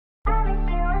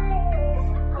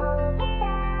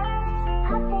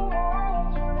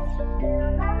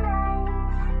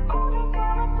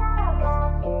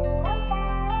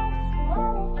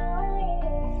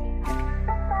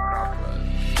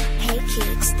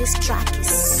REMIX. This track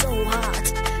is so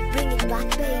hard. Bring it back,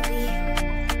 baby.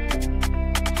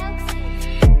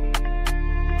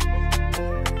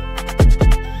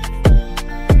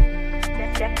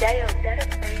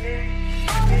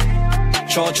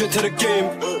 Charge it to the game,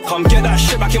 come get that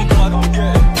shit back in blood.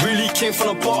 Really came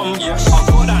from the bottom, I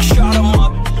got that shit out of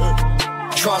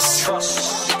mud. Trust,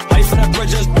 pay for that bread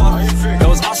just bud. There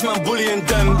was us man bullying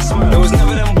them, there was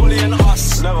never them bullying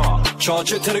us.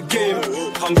 Charge it to the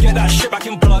game, come get that shit back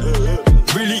in blood.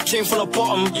 Really came from the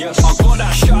bottom, I got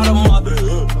that shit out of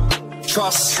mud.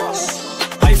 Trust,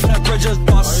 pay for that bread just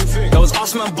bust. There was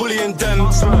us man bullying them,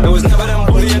 there was never them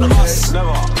bullying us.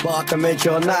 But I can make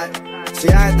your night. See,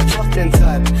 I had the trusting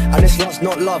time, and this love's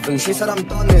not love. And she said I'm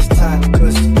done this time,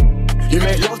 cause you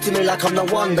make love to me like I'm the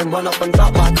one, then run up and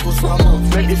down my calls for a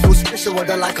month. Make me feel special,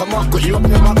 then like I'm up. Got you up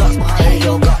in my guts, but I hate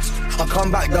your guts. I come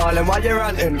back, darling, while you're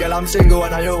ranting. Girl, I'm single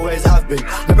and I always have been.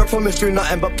 Never promised you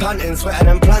nothing but panting, sweating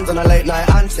and plans on a late night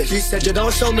antic. She said you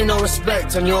don't show me no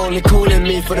respect, and you're only calling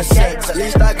me for the sex. At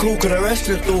least that cool, cause the rest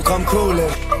just all come crawling.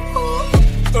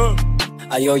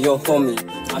 Ayo, yo, homie,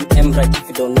 I'm M right if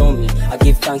you don't know me. I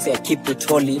give thanks, I keep it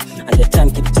holy, and the time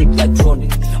keep tick like trolley.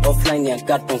 Offline, I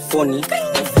got no phony.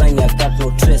 Offline, I got no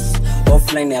trace.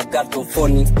 Offline, I got no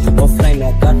phony. Offline,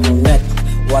 I got no net.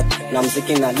 What? Na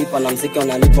mziki nalipa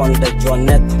ndajua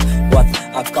net. What?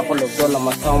 A couple of dollars,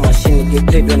 makao machine, get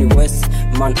paid on the west.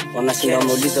 Man, wanashinda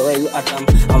wameuliza where you at,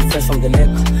 I'm fresh from the lake.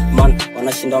 Man,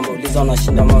 wanashinda wameuliza,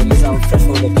 I'm fresh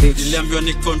from the beach. Niliambiwa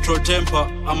ni control temper,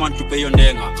 ama ntupe hiyo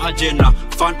ndenga. Aje na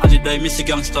fan alidai misi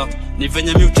gangster, ni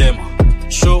venye mi utema.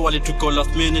 Show walituko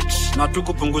last minute, na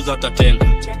tukupunguza tatenga.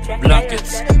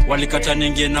 Blankets, walikata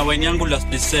ningie na wine yangu last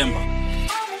December.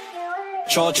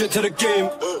 Charge it to the game,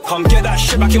 come get that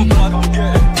shit back in blood.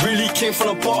 Really came from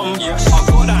the bottom, I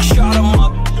got that shit out of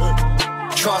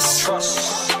mud. Trust,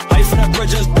 pay for that bread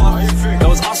just bud. There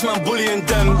was us man bullying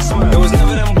them, there was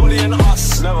never them bullying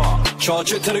us.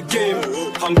 Charge it to the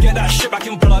game, come get that shit back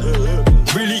in blood.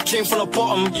 Really came from the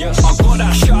bottom, I got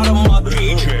that shit out of mud.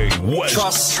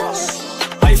 Trust,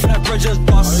 pay for that bread just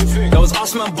bust. There was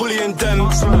us man bullying them,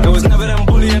 there was never them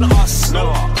bullying us.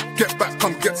 Get back,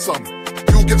 come get some.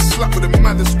 You'll get slapped with the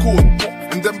maddest corn,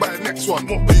 and then by the next one.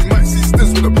 But you might see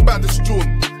Stiz with the baddest jawn,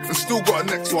 and still got a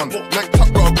next one. Nanked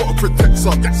up, but I gotta protect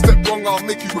some. Step wrong, I'll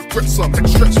make you regret some.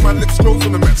 Stretch my lips close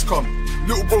when the Mets come.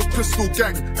 Little bro pistol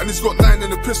gang, and he's got 9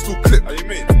 in a pistol clip.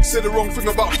 Say the wrong thing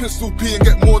about pistol P and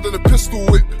get more than a pistol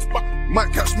whip.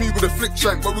 Might catch me with a flick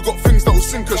shank, but we got things that will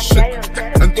sink us shit.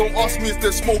 And don't ask me if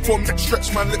there's smoke on me.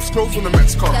 Stretch my lips close when the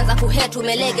Mets come. Kaza kuhetu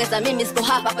umelegeza, mimi siko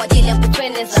hapa kwa ajili ya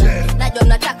kupendeza. Najua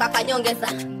mnataka kanyongeza,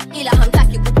 ila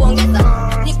hamtaki kupongeza.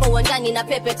 Niko uwanjani na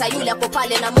pepeta, yule ako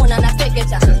pale na mona na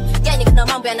peketa. Yani kuna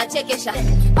mambo yanachekesha,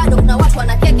 bado kuna watu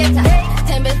wanakeketa.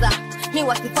 Tembeza, mi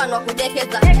wakifano wa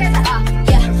kudekeza.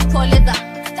 Koleza,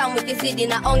 tamu ikizidi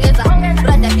na ongeza.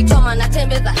 Brada kichoma na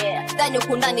tembeza, ndani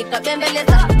ukundani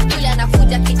kabembeleza. Yule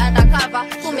anakuja ki-undercover,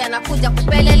 kumbe anakuja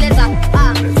kupeleleza.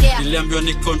 Niliambiwa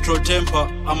ni control temper,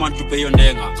 ama ntupe hiyo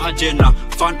ndenga. Aje na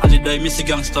fan alidai misi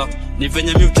gangster, ni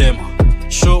venye mi utema.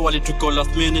 Show walituko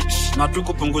last minute, na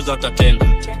tukupunguza tatenga.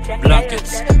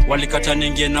 Blankets, walikata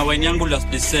ningie na wine yangu last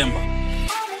December.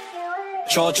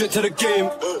 Charge it to the game,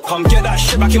 come get that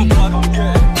shit back in blood.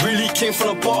 Really came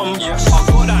from the bottom, I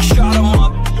got that shit out of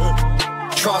mud.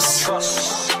 Trust,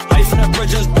 pay for that bread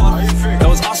just bud. There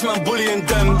was us man bullying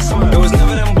them, there was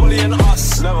never them bullying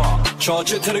us.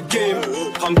 Charge it to the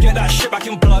game, come get that shit back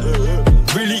in blood.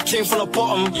 Really came from the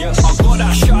bottom, I got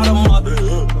that shit out of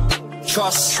mud.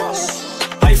 Trust,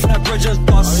 pay for that bread just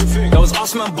bust. There was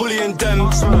us man bullying them,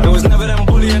 there was never them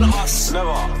bullying us.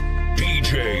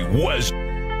 DJ was